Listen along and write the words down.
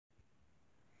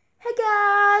Hey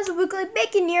guys, Weekly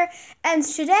Bacon here, and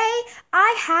today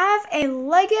I have a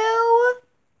Lego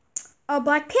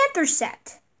Black Panther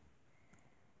set.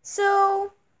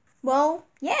 So, well,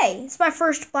 yay, it's my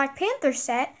first Black Panther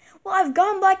set. Well, I've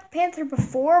gone Black Panther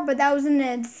before, but that was an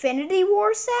Infinity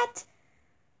War set.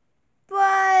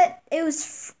 But it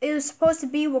was supposed to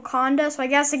be Wakanda, so I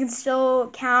guess it can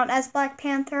still count as Black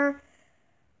Panther.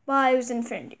 But it was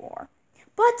Infinity War.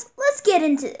 But let's get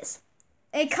into this.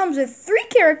 It comes with 3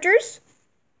 characters.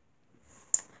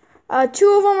 2 of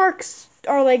them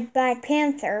are like Black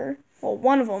Panther. Well,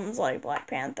 one of them is like Black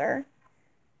Panther.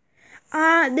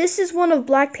 This is one of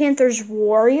Black Panther's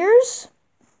warriors.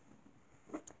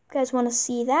 You guys want to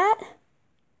see that?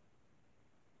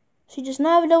 She does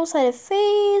not have a double-sided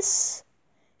face.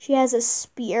 She has a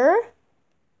spear.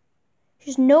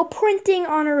 She has no printing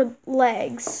on her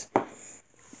legs.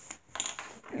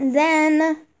 And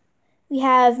then we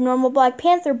have normal Black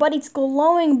Panther, but it's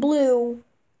glowing blue.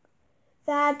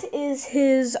 That is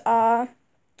his, what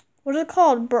is it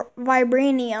called?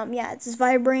 Vibranium. Yeah, it's his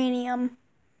vibranium.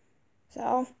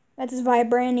 So, that's his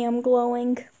vibranium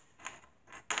glowing.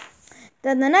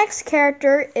 Then the next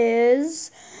character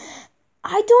is,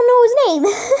 I don't know his name.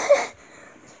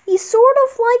 He's sort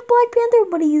of like Black Panther,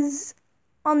 but he's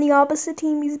on the opposite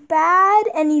team. He's bad,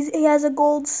 and he has a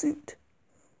gold suit.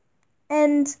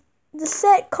 And the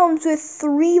set comes with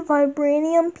 3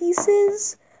 vibranium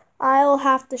pieces. I'll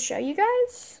have to show you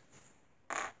guys,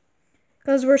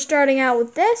 because we're starting out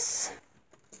with this.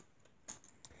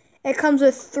 It comes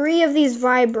with 3 of these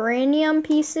vibranium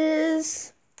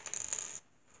pieces.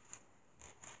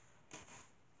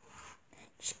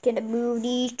 Just gonna move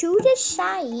these to the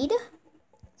side.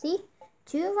 See?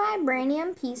 2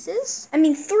 vibranium pieces.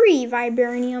 3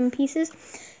 vibranium pieces.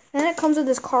 Then it comes with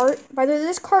this cart. By the way,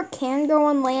 this cart can go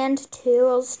on land too.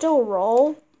 It'll still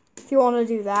roll if you want to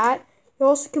do that. You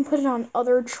also can put it on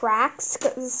other tracks,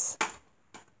 because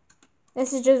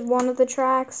this is just one of the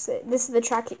tracks. This is the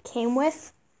track it came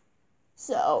with.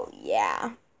 So,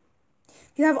 yeah.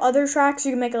 If you have other tracks,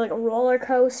 you can make it like a roller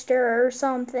coaster or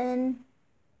something.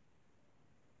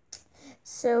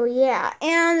 So, yeah.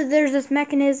 And there's this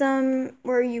mechanism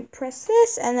where you press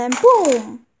this, and then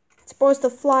boom! It's supposed to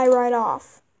fly right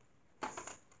off.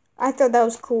 I thought that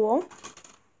was cool.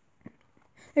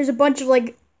 There's a bunch of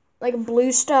like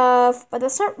blue stuff, but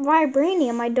that's not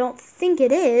vibranium. I don't think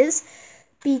it is,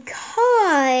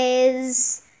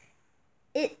 because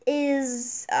it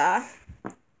is,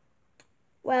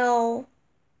 well,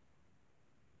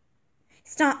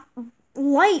 it's not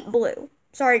light blue.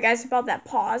 Sorry guys about that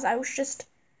pause. That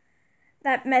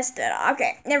messed it up.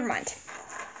 Okay, never mind.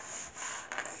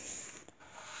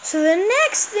 So the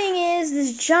next thing is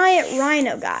this giant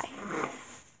Rhino guy.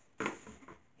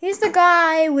 He's the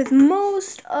guy with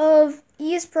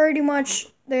he's pretty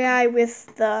much the guy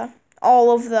with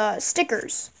all of the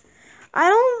stickers. I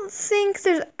don't think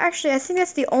I think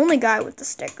that's the only guy with the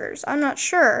stickers. I'm not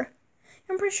sure.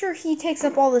 I'm pretty sure he takes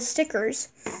up all the stickers.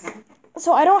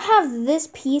 So I don't have this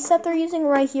piece that they're using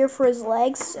right here for his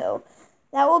legs, so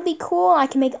that will be cool. I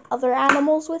can make other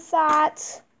animals with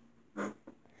that.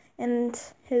 And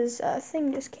his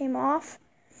thing just came off.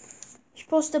 You're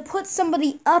supposed to put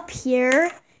somebody up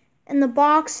here. In the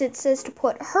box, it says to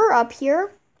put her up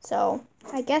here. So,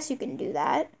 I guess you can do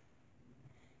that.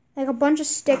 Like a bunch of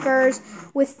stickers.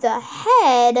 With the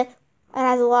head, it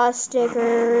has a lot of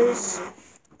stickers.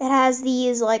 It has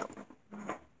these, like,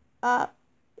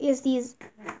 he has these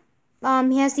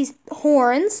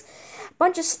horns. A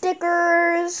bunch of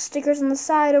stickers. Stickers on the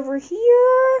side over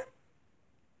here.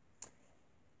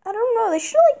 I don't know. They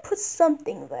should, like, put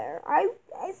something there.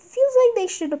 It feels like they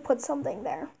should have put something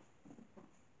there.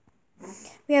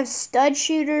 We have stud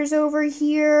shooters over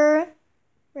here.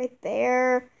 Right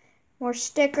there. More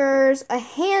stickers. A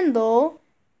handle.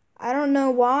 I don't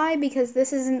know why, because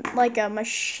this isn't like a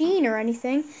machine or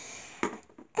anything.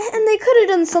 And they could have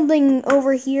done something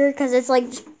over here, because it's like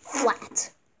just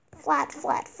flat. Flat,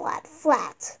 flat, flat,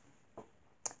 flat.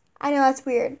 I know that's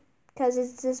weird, because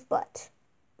it's this butt.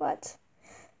 But.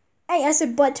 Hey, I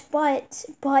said but.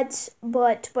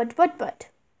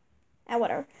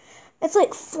 Whatever. It's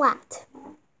like flat.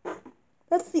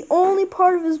 That's the only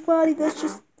part of his body that's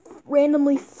just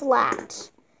randomly flat.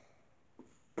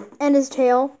 And his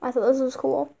tail. I thought this was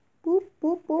cool. Boop,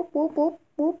 boop, boop, boop, boop,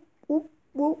 boop, boop,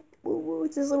 boop, boop.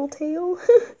 It's his little tail.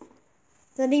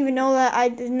 I didn't know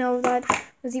that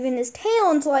was even his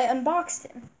tail until I unboxed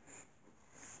him.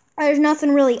 There's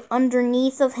nothing really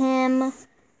underneath of him.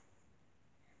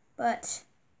 But,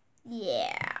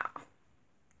 yeah.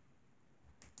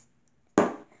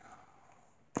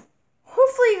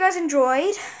 Hopefully you guys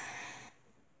enjoyed.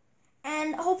 And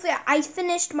And hopefully I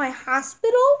finished my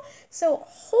hospital. So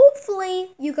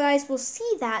hopefully you guys will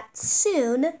see that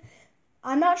soon.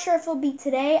 I'm not sure if it'll be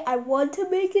today. I want to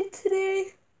make it today.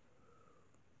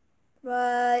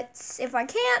 But if I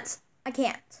can't, I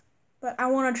can't. But I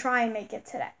want to try and make it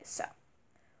today. So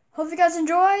hope you guys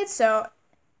enjoyed. So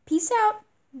peace out.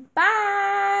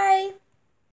 Bye.